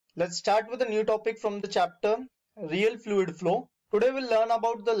Let's start with a new topic from the chapter Real Fluid Flow. Today we'll learn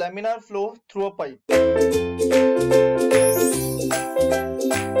about the laminar flow through a pipe.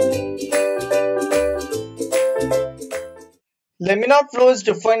 Laminar flow is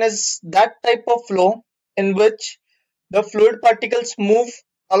defined as that type of flow in which the fluid particles move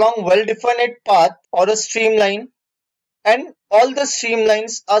along well-defined path or a streamline, and all the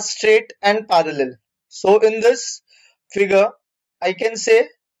streamlines are straight and parallel. So in this figure, I can say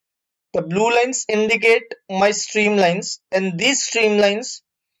the blue lines indicate my streamlines, and these streamlines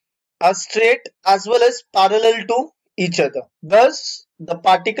are straight as well as parallel to each other. Thus, the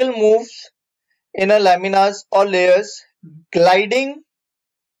particle moves in a laminars or layers, gliding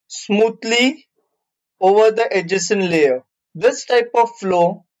smoothly over the adjacent layer. This type of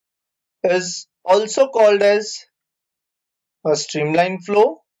flow is also called as a streamline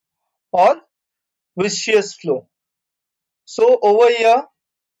flow or viscous flow. So over here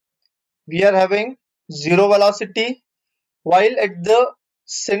we are having zero velocity, while at the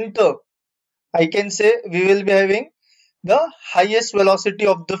center I can say we will be having the highest velocity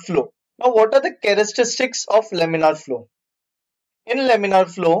of the flow. Now what are the characteristics of laminar flow? In laminar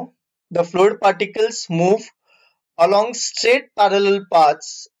flow, the fluid particles move along straight parallel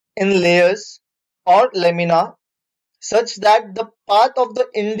paths in layers or lamina such that the path of the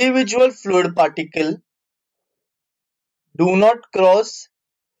individual fluid particle do not cross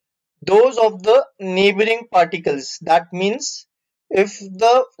those of the neighboring particles. That means if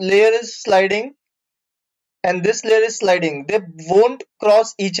the layer is sliding and this layer is sliding, they won't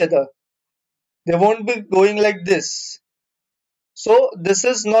cross each other. They won't be going like this. So this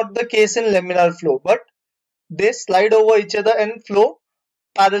is not the case in laminar flow, but they slide over each other and flow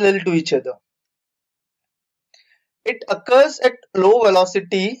parallel to each other. It occurs at low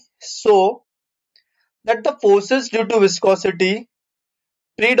velocity so that the forces due to viscosity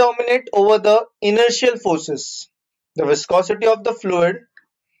predominate over the inertial forces. The viscosity of the fluid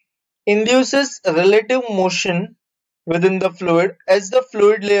induces relative motion within the fluid as the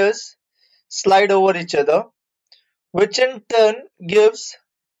fluid layers slide over each other, which in turn gives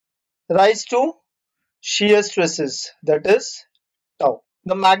rise to shear stresses, that is tau.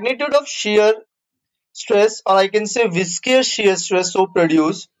 The magnitude of shear stress, or I can say viscous shear stress so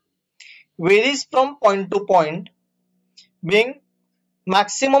produced, varies from point to point, being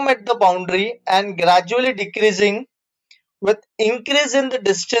maximum at the boundary and gradually decreasing with increase in the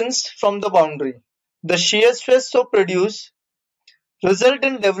distance from the boundary. The shear stress so produced result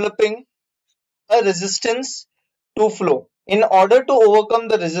in developing a resistance to flow. In order to overcome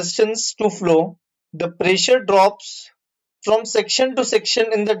the resistance to flow, the pressure drops from section to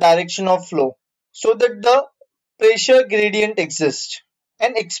section in the direction of flow so that the pressure gradient exists.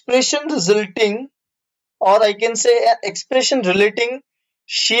 An expression resulting, or I can say an expression relating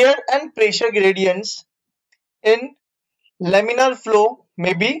shear and pressure gradients in laminar flow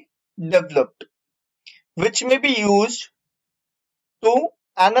may be developed, which may be used to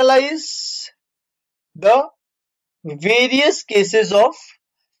analyze the various cases of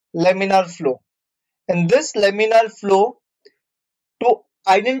laminar flow. In this laminar flow, to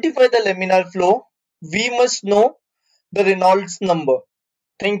identify the laminar flow, we must know the Reynolds number.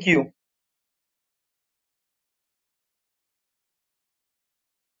 Thank you.